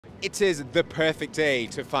It is the perfect day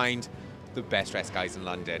to find the best dressed guys in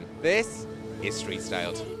London. This is Street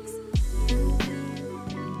Styled.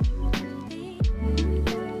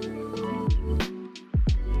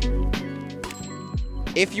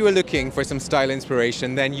 If you are looking for some style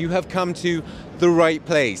inspiration, then you have come to the right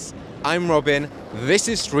place. I'm Robin, this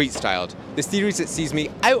is Street Styled, the series that sees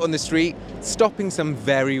me out on the street, stopping some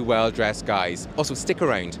very well-dressed guys. Also, stick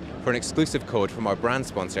around for an exclusive code from our brand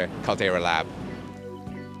sponsor, Caldera Lab.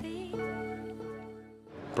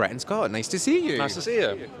 Brett and Scott, nice to see you. Nice to see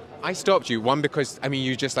you. I stopped you, one, because, I mean,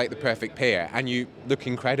 you're just like the perfect pair, and you look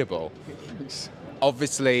incredible.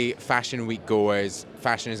 Obviously, Fashion Week goers,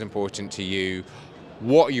 fashion is important to you.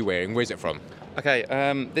 What are you wearing? Where's it from? Okay,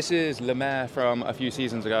 this is Lemaire from a few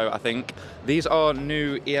seasons ago, I think. These are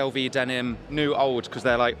new E.L.V. denim, new old, because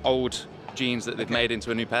they're like old jeans that they've made into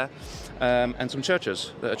a new pair, and some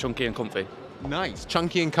churches that are chunky and comfy. Nice,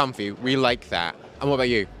 chunky and comfy, we like that. And what about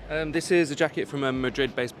you? This is a jacket from a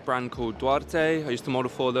Madrid-based brand called Duarte. I used to model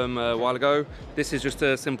for them a while ago. This is just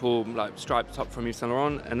a simple like striped top from Yves Saint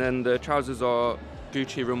Laurent, and then the trousers are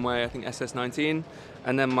Gucci Runway, I think SS19,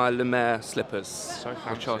 and then my Lemaire slippers,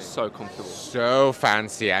 which are so comfortable. So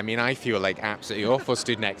fancy. I mean, I feel like absolutely awful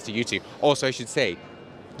stood next to you two. Also, I should say,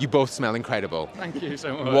 you both smell incredible. Thank you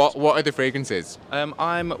so much. What are the fragrances?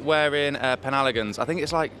 I'm wearing Penhaligon's. I think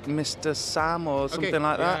it's like Mr. Sam or something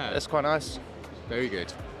like that. Yeah. It's quite nice. Very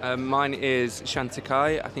good. Mine is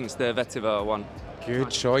Chantecaille. I think it's the vetiver one.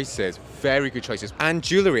 Good choices, very good choices. And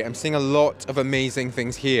jewellery, I'm seeing a lot of amazing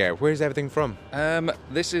things here. Where's everything from?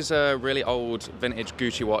 This is a really old vintage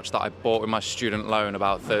Gucci watch that I bought with my student loan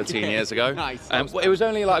about 13 years ago. Nice. It was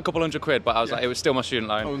only like a couple £100, but I was like, it was still my student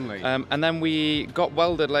loan. Only. And then we got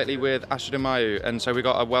welded lately with Astrid and Miyu, and so we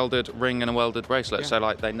got a welded ring and a welded bracelet. So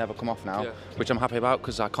like they never come off now, which I'm happy about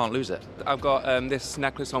because I can't lose it. I've got this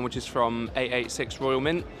necklace on, which is from 886 Royal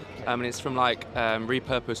Mint. And it's from like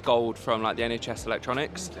repurposed gold from like the NHS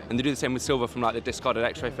electronics, and they do the same with silver from like the discarded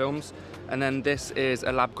X-ray films. And then this is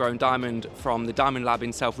a lab-grown diamond from the Diamond Lab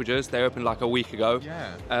in Selfridges. They opened like a week ago,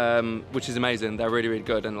 which is amazing. They're really, really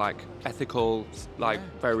good and like ethical, like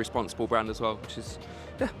very responsible brand as well, which is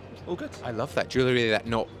all good. I love that jewellery that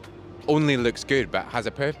not only looks good but has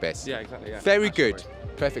a purpose. Yeah, exactly. Yeah. Very good,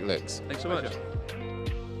 perfect looks. Thanks so much.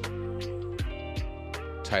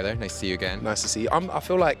 Tyler, nice to see you again. Nice to see you. I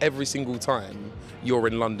feel like every single time you're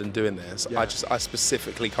in London doing this, I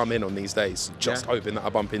specifically come in on these days, just hoping that I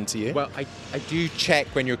bump into you. Well, I do check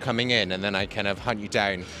when you're coming in, and then I kind of hunt you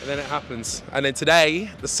down. And then it happens. And then today,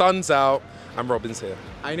 the sun's out, and Robin's here.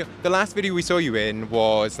 I know. The last video we saw you in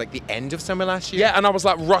was like the end of summer last year. Yeah, and I was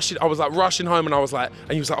like rushing home, and I was like,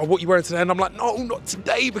 and he was like, oh, what are you wearing today? And I'm like, no, not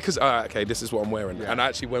today, because okay, this is what I'm wearing. And I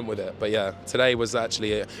actually went with it. But yeah, today was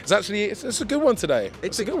actually it's a good one today.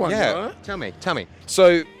 It's a good one. Yeah. Tell me.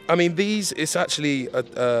 So I mean, it's actually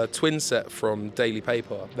a twin set from Daily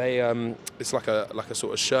Paper. They it's like a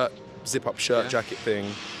sort of shirt, zip up shirt jacket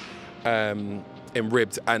thing. In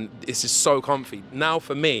ribbed, and it's just so comfy. Now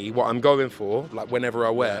for me, what I'm going for, like whenever I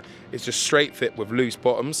wear, is just straight fit with loose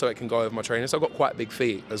bottoms so it can go over my trainers. So I've got quite big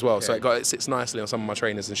feet as well, so it sits nicely on some of my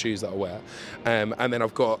trainers and shoes that I wear. And then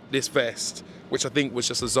I've got this vest, which I think was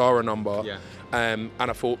just a Zara number. And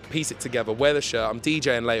I thought, piece it together, wear the shirt. I'm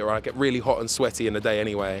DJing later, I get really hot and sweaty in the day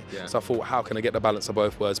anyway. So I thought, how can I get the balance of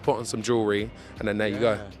both worlds? Put on some jewelry, and then there you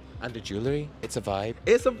go. And the jewellery, it's a vibe.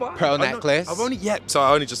 It's a vibe. Pearl necklace. So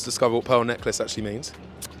I only just discovered what pearl necklace actually means.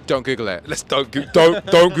 Don't Google it. Don't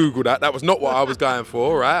Google that. That was not what I was going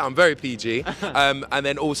for, right? I'm very PG. And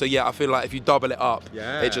then also, I feel like if you double it up,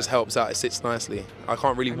 it just helps out. It sits nicely. I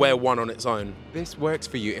can't really wear one on its own. This works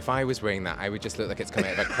for you. If I was wearing that, I would just look like it's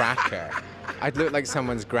coming out of a cracker. I'd look like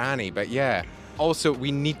someone's granny, but yeah. Also,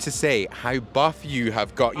 we need to say how buff you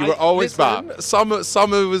have got. You were always buff.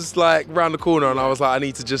 Summer was like round the corner, and I was like, I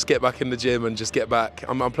need to just get back in the gym and just get back.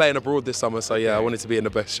 I'm playing abroad this summer, so I wanted to be in the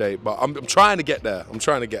best shape. But I'm trying to get there.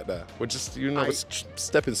 We're just,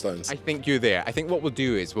 stepping stones. I think you're there. I think what we'll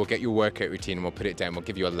do is we'll get your workout routine and we'll put it down. We'll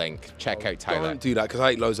give you a link. Check out Tyler. Don't do that, because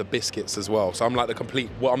I eat loads of biscuits as well. So I'm like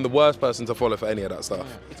I'm the worst person to follow for any of that stuff.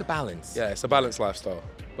 It's a balance. Yeah, it's a balanced lifestyle.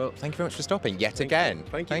 Well, thank you very much for stopping yet again.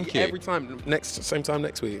 Thank you. Every time. Same time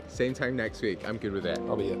next week. Same time next week. I'm good with it.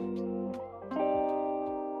 I'll be here.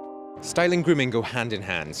 Style and grooming go hand in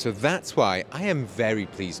hand, so that's why I am very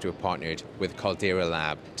pleased to have partnered with Caldera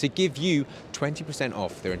Lab to give you 20%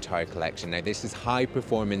 off their entire collection. Now, this is high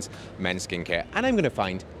performance men's skincare, and I'm going to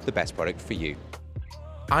find the best product for you.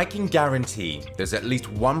 I can guarantee there's at least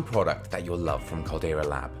one product that you'll love from Caldera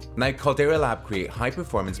Lab. Now, Caldera Lab create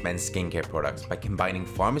high-performance men's skincare products by combining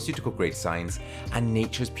pharmaceutical-grade science and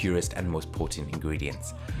nature's purest and most potent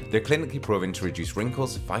ingredients. They're clinically proven to reduce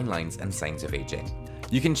wrinkles, fine lines, and signs of aging.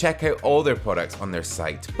 You can check out all their products on their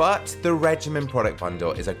site, but the Regimen product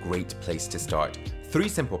bundle is a great place to start. 3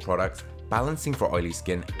 simple products, balancing for oily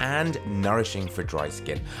skin and nourishing for dry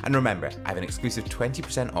skin. And remember, I have an exclusive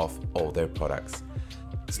 20% off all their products.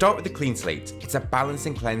 Start with the Clean Slate. It's a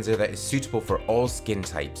balancing cleanser that is suitable for all skin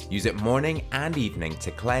types. Use it morning and evening to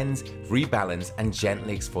cleanse, rebalance, and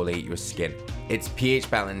gently exfoliate your skin. It's pH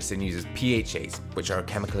balanced and uses PHAs, which are a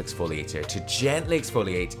chemical exfoliator, to gently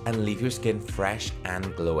exfoliate and leave your skin fresh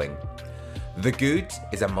and glowing. The Good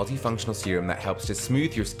is a multifunctional serum that helps to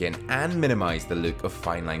smooth your skin and minimize the look of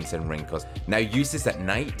fine lines and wrinkles. Now use this at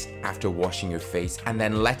night after washing your face and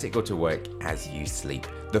then let it go to work as you sleep.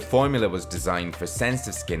 The formula was designed for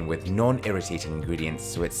sensitive skin with non-irritating ingredients,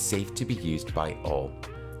 so it's safe to be used by all.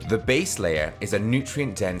 The base layer is a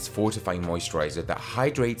nutrient-dense fortifying moisturizer that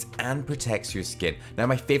hydrates and protects your skin. Now,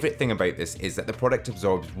 my favorite thing about this is that the product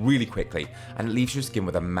absorbs really quickly and it leaves your skin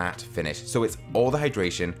with a matte finish, so it's all the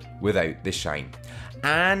hydration without the shine.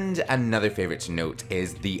 And another favorite to note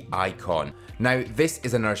is the Icon. Now, this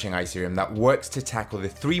is a nourishing eye serum that works to tackle the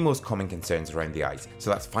 3 most common concerns around the eyes. So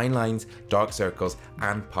that's fine lines, dark circles,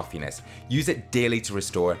 and puffiness. Use it daily to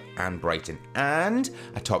restore and brighten. And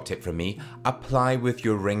a top tip from me, apply with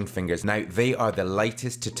your ring fingers. Now, they are the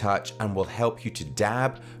lightest to touch and will help you to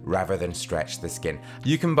dab rather than stretch the skin.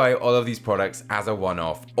 You can buy all of these products as a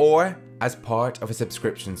one-off or as part of a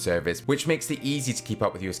subscription service, which makes it easy to keep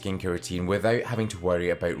up with your skincare routine without having to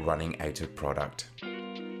worry about running out of product.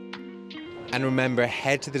 And remember,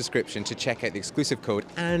 head to the description to check out the exclusive code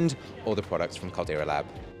and all the products from Caldera Lab.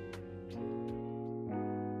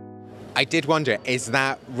 I did wonder, is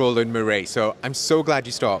that Roland Mouret? So I'm so glad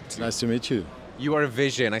you stopped. Nice to meet you. You are a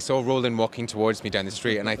vision. I saw Roland walking towards me down the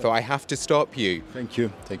street and I thought I have to stop you. Thank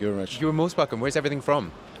you. Thank you very much. You're most welcome. Where's everything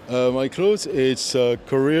from? My clothes, it's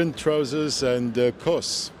Korean trousers and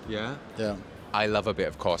COS. Yeah? Yeah. I love a bit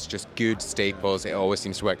of COS, just good staples. It always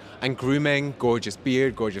seems to work. And grooming, gorgeous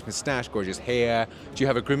beard, gorgeous moustache, gorgeous hair. Do you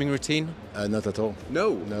have a grooming routine? Not at all.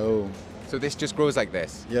 No? No. So this just grows like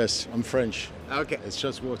this? Yes, I'm French. Okay. It's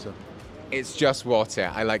just water. It's just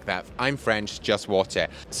water. I like that. I'm French, just water.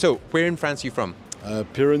 So where in France are you from?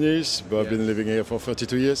 Pyrenees, but I've been living here for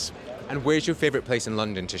 32 years. And where's your favourite place in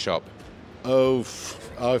London to shop? Oh,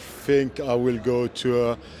 I think I will go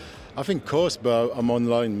to, I think COS, but I'm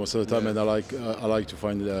online most of the time, and I like to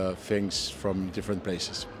find things from different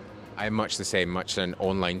places. I'm much the same, much an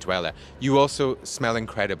online dweller. You also smell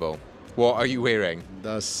incredible. What are you wearing?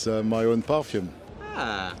 That's my own perfume.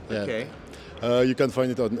 Ah, Yeah. okay. You can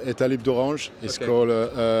find it on E.L.V d'Orange. It's called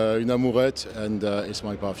Une Amourette, and it's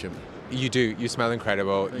my perfume. You do. You smell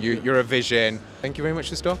incredible. You're a vision. Thank you very much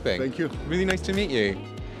for stopping. Thank you. Really nice to meet you.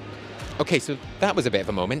 Okay, so that was a bit of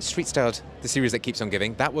a moment. Street Styled, the series that keeps on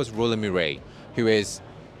giving. That was Roland Mouret, who is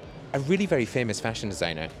a really very famous fashion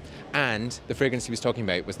designer. And the fragrance he was talking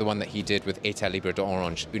about was the one that he did with E.L.V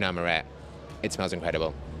d'Orange, Une Amourette. It smells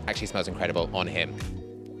incredible. Actually smells incredible on him.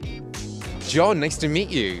 John, nice to meet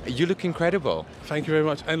you. You look incredible. Thank you very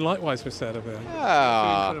much. And likewise, Mr. Elie.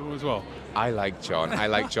 Ah, Incredible as well. I like John. I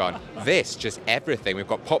like John. This, just everything. We've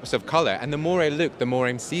got pops of colour, and the more I look, the more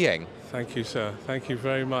I'm seeing. Thank you, sir. Thank you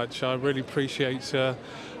very much. I really appreciate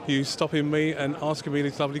you stopping me and asking me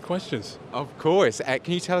these lovely questions. Of course.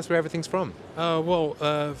 Can you tell us where everything's from?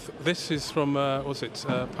 This is from,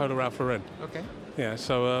 Polo Ralph Lauren. Okay. Yeah,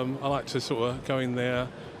 so I like to sort of go in there,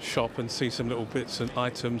 shop and see some little bits and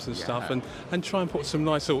items and stuff, and try and put some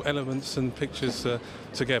nice little elements and pictures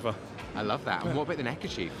together. I love that. And what about the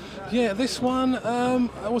neckerchief? Yeah, this one,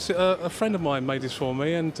 a friend of mine made this for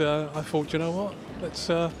me, and I thought, you know what,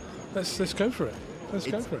 let's go for it. Let's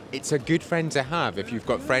go for it. It's a good friend to have if you've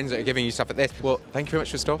got friends that are giving you stuff like this. Well, thank you very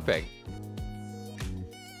much for stopping.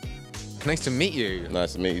 Nice to meet you.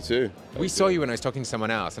 Nice to meet you too. We saw you when I was talking to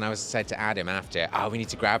someone else, and I was said to add him after. Oh, we need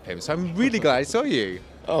to grab him. So I'm really glad I saw you.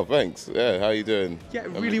 Oh, thanks. Yeah, how you doing? Yeah,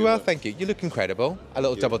 really well, thank you. You look incredible. A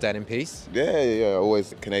little double denim piece. Yeah.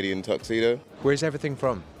 Always Canadian tuxedo. Where's everything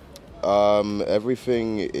from?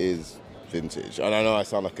 Everything is vintage. And I know I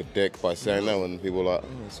sound like a dick by saying that when people are like,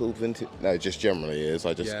 oh, it's all vintage. No, it just generally is.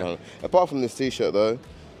 I just kind of. Apart from this T-shirt though,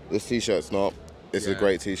 this T-shirt's not. It's a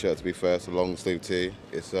great T-shirt to be fair. It's a long sleeve tee.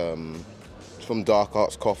 It's from Dark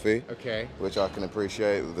Arts Coffee. Okay. Which I can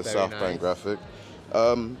appreciate with the Very South nice. Bank graphic.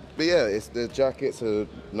 But yeah, it's the jacket's a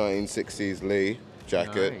 1960s Lee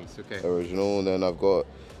jacket, Nice, okay. original, and then I've got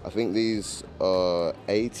I think these are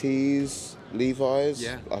 80s Levi's,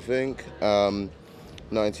 Yeah. I think.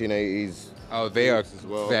 1980s. Oh, they are as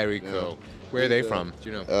well. very Yeah. cool. Where are they from? Do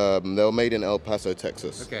you know? They were made in El Paso,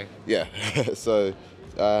 Texas. Okay. Yeah. So,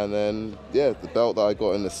 and then, yeah, the belt that I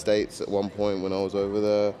got in the States at one point when I was over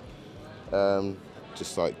there,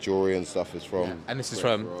 just like jewelry and stuff is from. And this is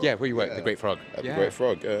Great from, Frog. where you work, the Great Frog. At the Great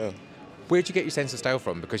Frog, yeah. Where do you get your sense of style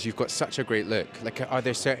from? Because you've got such a great look. Like, are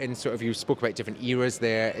there certain sort of, you spoke about different eras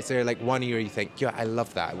there. Is there like one era you think, yeah, I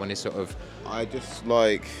love that? I want to sort of... I just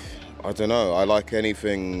like, I don't know, I like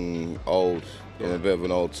anything old. I'm a bit of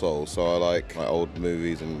an old soul, so I like old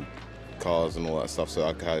movies and cars and all that stuff. So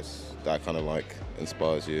that kind of like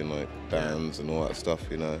inspires you, and like bands and all that stuff,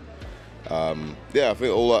 you know. Yeah, I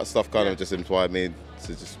think all that stuff kind of just inspired me to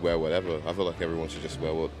just wear whatever. I feel like everyone should just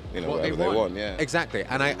wear whatever they want. Yeah. Exactly,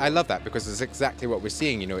 and I love that because it's exactly what we're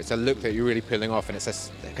seeing. You know, it's a look that you're really pulling off, and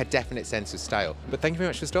it's like a definite sense of style. But thank you very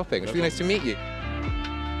much for stopping. It's really nice to meet you.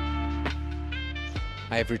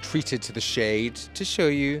 I have retreated to the shade to show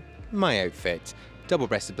you my outfit.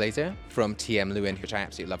 Double-breasted blazer from TM Lewin, which I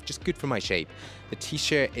absolutely love, just good for my shape. The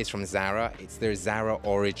t-shirt is from Zara. It's their Zara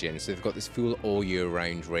Origin, so they've got this full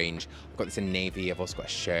all-year-round range. I've got this in navy. I've also got a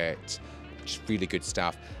shirt. Just really good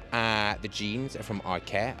stuff. The jeans are from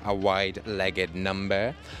Arquette, a wide-legged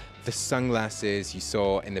number. The sunglasses you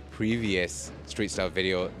saw in the previous Street Style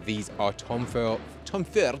video, these are Tom Ford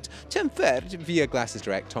via Glasses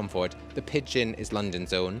Direct, Tom Ford. The pigeon is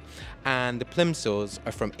London's own. And the plimsolls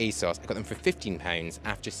are from ASOS. I got them for £15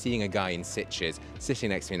 after seeing a guy in Sitges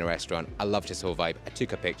sitting next to me in a restaurant. I loved his whole vibe. I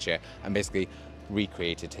took a picture and basically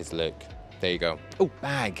recreated his look. There you go. Oh,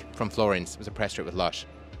 bag from Florence. It was a press trip with Lush.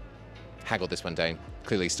 Haggled this one down.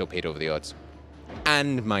 Clearly still paid over the odds.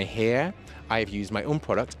 And my hair, I have used my own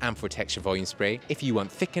product, Amphor Texture Volume Spray. If you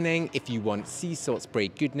want thickening, if you want sea salt spray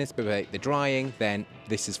goodness but without the drying, then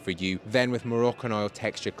this is for you. Then with Moroccan Oil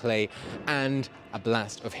Texture Clay and a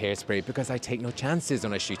blast of hairspray because I take no chances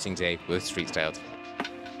on a shooting day with Street Styled.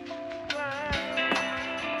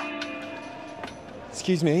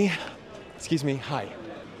 Excuse me, hi.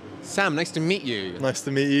 Sam, nice to meet you. Nice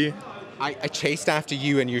to meet you. I chased after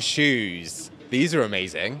you and your shoes. These are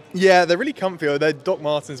amazing. Yeah, they're really comfy. They're Doc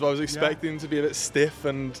Martens, but I was expecting them to be a bit stiff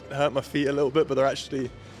and hurt my feet a little bit, but they're actually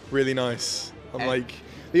really nice.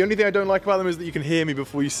 The only thing I don't like about them is that you can hear me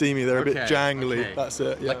before you see me. They're a bit jangly. Okay. That's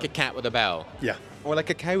it. Yeah. Like a cat with a bell. Yeah. Or like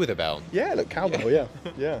a cow with a bell. Yeah, like cowbell. Yeah.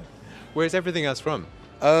 Yeah. Where's everything else from?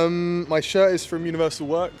 My shirt is from Universal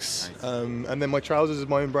Works, nice. And then my trousers is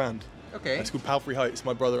my own brand. Okay. It's called Palfrey Heights.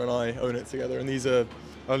 My brother and I own it together, and these are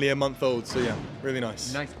only a month old, so yeah, really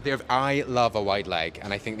nice. Nice. I love a wide leg,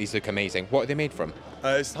 and I think these look amazing. What are they made from?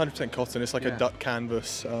 It's 100% cotton. It's like a duck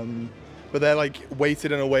canvas, but they're like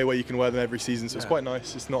weighted in a way where you can wear them every season, so it's quite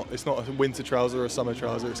nice. It's not a winter trouser or a summer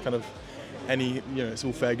trouser. It's kind of it's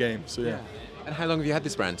all fair game. So yeah. And how long have you had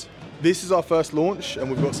this brand? This is our first launch, and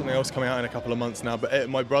we've got something else coming out in a couple of months now. But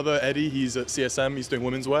my brother Eddie, he's at CSM. He's doing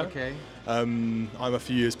women's wear. Okay. I'm a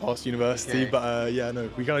few years past university, but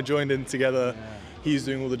we kind of joined in together. Yeah. He's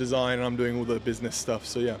doing all the design and I'm doing all the business stuff,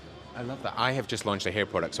 so yeah. I love that. I have just launched a hair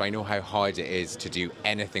product, so I know how hard it is to do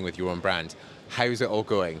anything with your own brand. How's it all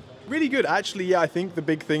going? Really good, actually. Yeah, I think the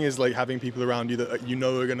big thing is like having people around you that you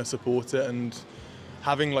know are going to support it, and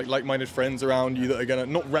having like-minded friends around you that are going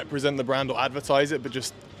to not represent the brand or advertise it, but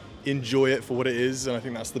just enjoy it for what it is. And I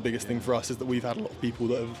think that's the biggest thing for us, is that we've had a lot of people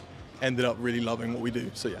that have ended up really loving what we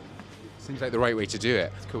do, so yeah. Seems like the right way to do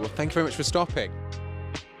it. Cool. Well, thank you very much for stopping.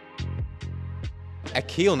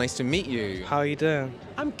 Akil, nice to meet you. How are you doing?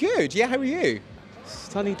 I'm good, yeah, how are you?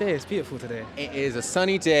 Sunny day, it's beautiful today. It is a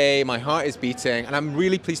sunny day, my heart is beating, and I'm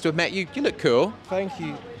really pleased to have met you. You look cool. Thank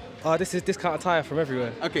you. This is discount attire from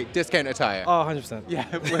everywhere. Okay, discount attire. Oh, 100%. Yeah,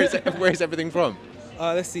 where's everything from?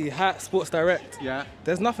 Let's see, hat, Sports Direct. Yeah.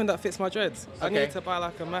 There's nothing that fits my dreads. Okay. I need to buy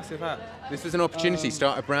like a massive hat. This is an opportunity,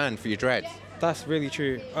 start a brand for your dreads. That's really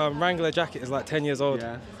true. Wrangler jacket is like 10 years old.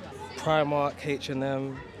 Yeah. Primark,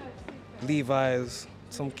 H&M, Levi's,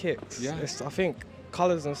 some kicks. Yeah. I think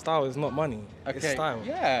colours and style is not money. Okay. It's style.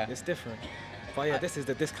 Yeah. It's different. But yeah, this is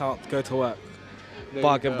the discount, go to work.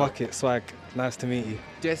 Bargain bucket swag. Nice to meet you.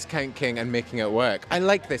 Discount king and making it work. I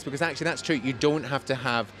like this because actually that's true. You don't have to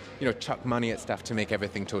have, chuck money at stuff to make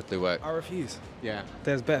everything totally work. I refuse. Yeah.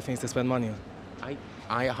 There's better things to spend money on.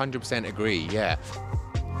 I 100% agree, yeah.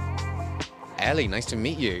 Elie, nice to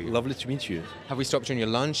meet you. Lovely to meet you. Have we stopped you on your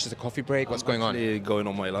lunch? Is a coffee break? What's going on? Going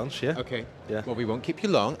on my lunch, yeah. Okay. Yeah. Well, we won't keep you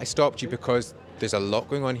long. I stopped you because there's a lot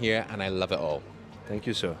going on here and I love it all. Thank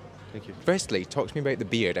you, sir. Thank you. Firstly, talk to me about the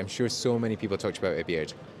beard. I'm sure so many people talked about a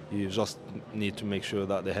beard. You just need to make sure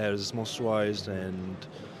that the hair is moisturized and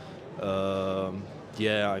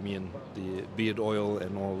Yeah, I mean the beard oil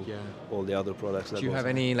and all the other products. Do you have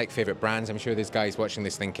any like favorite brands? I'm sure there's guys watching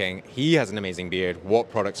this thinking he has an amazing beard. What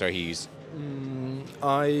products are he used?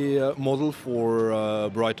 I model for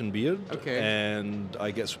Brighton Beard, and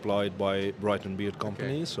I get supplied by Brighton Beard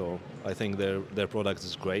Company. So I think their product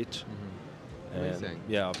is great. Amazing.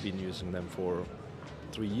 Yeah, I've been using them for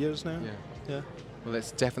 3 years now. Yeah. Well,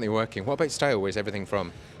 it's definitely working. What about style? Where's everything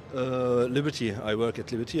from? Liberty. I work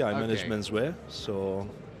at Liberty. I manage menswear,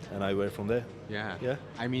 and I wear from there. Yeah.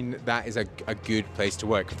 I mean, that is a good place to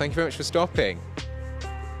work. Thank you very much for stopping.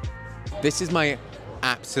 This is my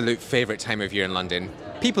absolute favourite time of year in London.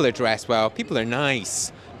 People are dressed well, people are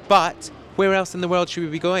nice. But where else in the world should we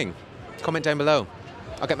be going? Comment down below.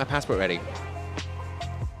 I'll get my passport ready.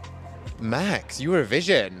 Max, you are a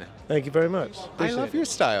vision. Thank you very much. I love your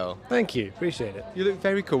style. Thank you. Appreciate it. You look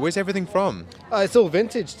very cool. Where's everything from? It's all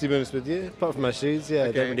vintage, to be honest with you. Apart from my shoes,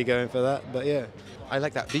 I don't really go in for that, but yeah. I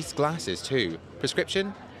like that. These glasses too.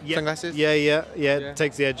 Prescription? Sunglasses? Yeah.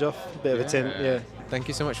 Takes the edge off. Bit of a tint, yeah. Thank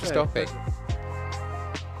you so much for stopping.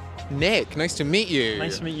 Nick, nice to meet you.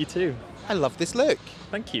 Nice to meet you too. I love this look.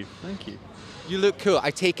 Thank you. You look cool.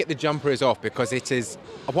 I take it the jumper is off because it is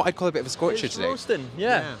what I'd call a bit of a scorcher today. Roasting,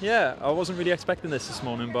 yeah. I wasn't really expecting this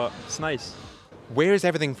morning, but it's nice. Where is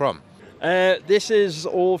everything from? This is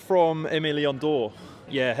all from E.L.V.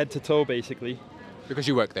 Yeah, head to toe basically. Because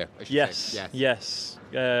you work there, I should say. Yes.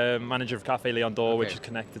 Manager of Café Leon d'Or, which is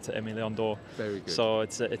connected to Emile Leon d'Or. Very good. So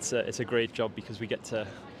it's a great job because we get to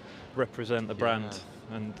represent the brand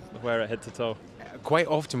and wear it head to toe. Quite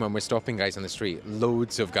often when we're stopping guys on the street,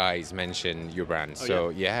 loads of guys mention your brand.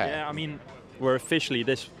 Yeah, I mean, we're officially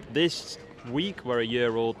this week we're a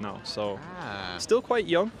year old now, so still quite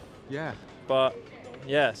young. Yeah. But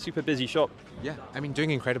yeah, super busy shop. Yeah, I mean,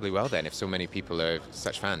 doing incredibly well then if so many people are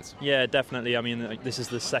such fans. Yeah, definitely. I mean, this is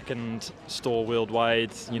the second store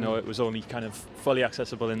worldwide. You know, it was only kind of fully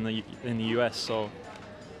accessible in the US, so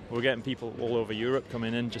we're getting people all over Europe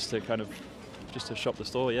coming in just to shop the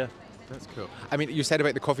store. Yeah, that's cool. I mean, you said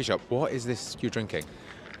about the coffee shop. What is this you're drinking?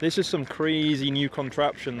 This is some crazy new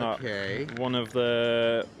contraption that one of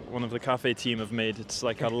the cafe team have made. It's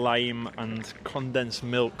like a lime and condensed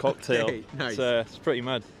milk cocktail. Nice. It's pretty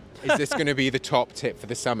mad. Is this going to be the top tip for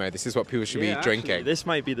the summer? This is what people should be drinking. Actually, this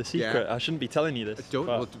might be the secret. I shouldn't be telling you this. Don't.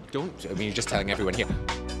 I mean, you're just telling everyone here.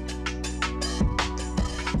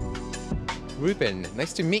 Reuben,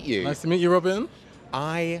 nice to meet you. Nice to meet you, Robin.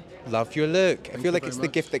 I love your look. I feel like it's the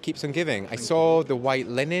gift that keeps on giving. I saw the white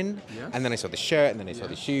linen, and then I saw the shirt, and then I saw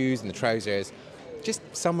the shoes and the trousers. Just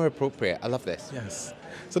summer appropriate. I love this. Yes.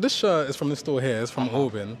 So this shirt is from the store here. It's from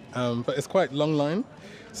Reuben, but it's quite long line.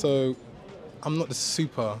 So I'm not the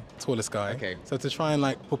super tallest guy. Okay. So to try and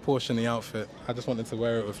like proportion the outfit, I just wanted to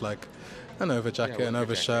wear it with like an over jacket, an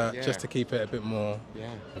over shirt, just to keep it a bit more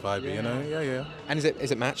vibey, you know? Yeah. And is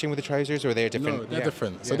it matching with the trousers, or are they different? No, they're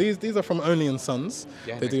different. So these are from Only & Sons.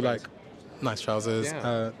 They do like nice trousers.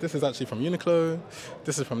 This is actually from Uniqlo.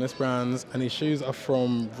 This is from this brand, and these shoes are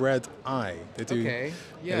from Red Eye. They do.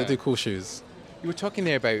 They do cool shoes. You were talking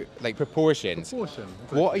there about like proportions.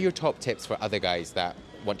 What are your top tips for other guys that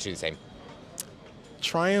want to do the same?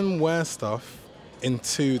 Try and wear stuff in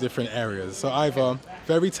two different areas. So either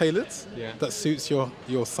very tailored, that suits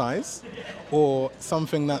your size, or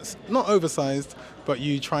something that's not oversized, but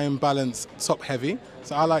you try and balance top heavy.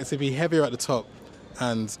 So I like to be heavier at the top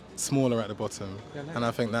and smaller at the bottom. And I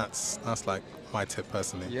think that's like my tip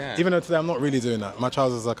personally. Even though today I'm not really doing that. My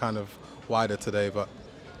trousers are kind of wider today, but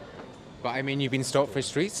I mean, you've been stopped for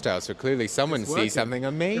street style, so clearly someone sees something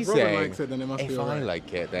amazing. If Robin likes it, then it must be all right. If I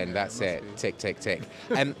like it, then that's it. Tick, tick, tick.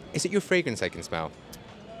 Is it your fragrance I can smell?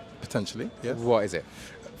 Potentially, yes. What is it?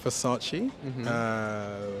 Versace.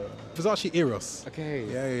 Versace Eros. Okay.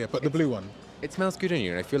 Yeah. But the blue one. It smells good on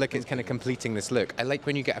you, and I feel like it's kind of completing this look. I like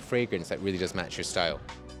when you get a fragrance that really does match your style.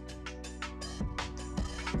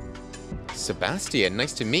 Sebastian,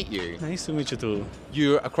 nice to meet you. Nice to meet you too.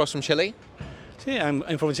 You're across from Chile? Yeah,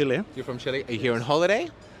 I'm from Chile. You're from Chile? Are you here on holiday?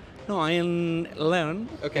 No, I learn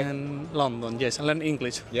in London. Yes, I learn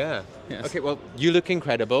English. Yeah. Yes. Okay, well, you look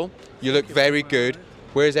incredible. You look very good.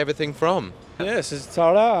 Where's everything from? Yes, it's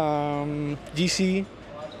Zara, GC.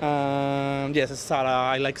 Yes, it's Zara.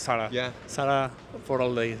 I like Zara. Yeah. Zara for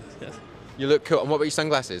all days. Yes. You look cool. And what about your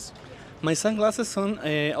sunglasses? My sunglasses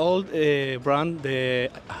are old brand, the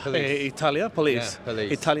Italia Police. Yeah,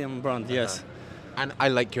 Police. Italian brand. Yes. And I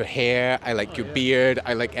like your hair, I like your beard,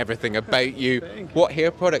 I like everything about you. What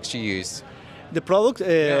hair products do you use? The product,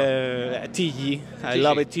 TG. I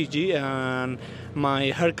love it, TG. And my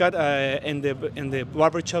haircut in the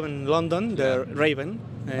barber shop in London, the Reuben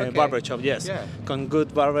barber shop. Yes, con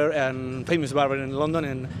good barber and famous barber in London,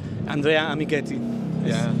 and Andrea Amichetti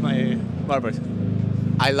is my barber.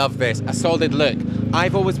 I love this, a solid look.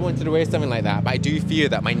 I've always wanted to wear something like that, but I do fear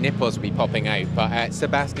that my nipples will be popping out, but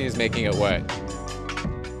Sebastian is making it work.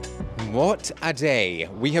 What a day.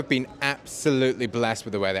 We have been absolutely blessed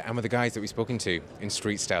with the weather and with the guys that we've spoken to in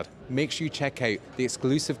Street Styled. Make sure you check out the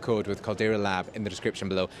exclusive code with Caldera Lab in the description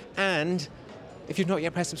below. And if you've not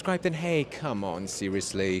yet pressed subscribe, then hey, come on,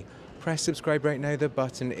 seriously. Press subscribe right now, the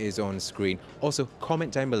button is on screen. Also,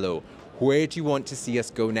 comment down below, where do you want to see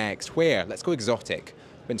us go next? Where? Let's go exotic.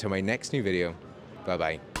 But until my next new video,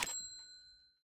 bye-bye.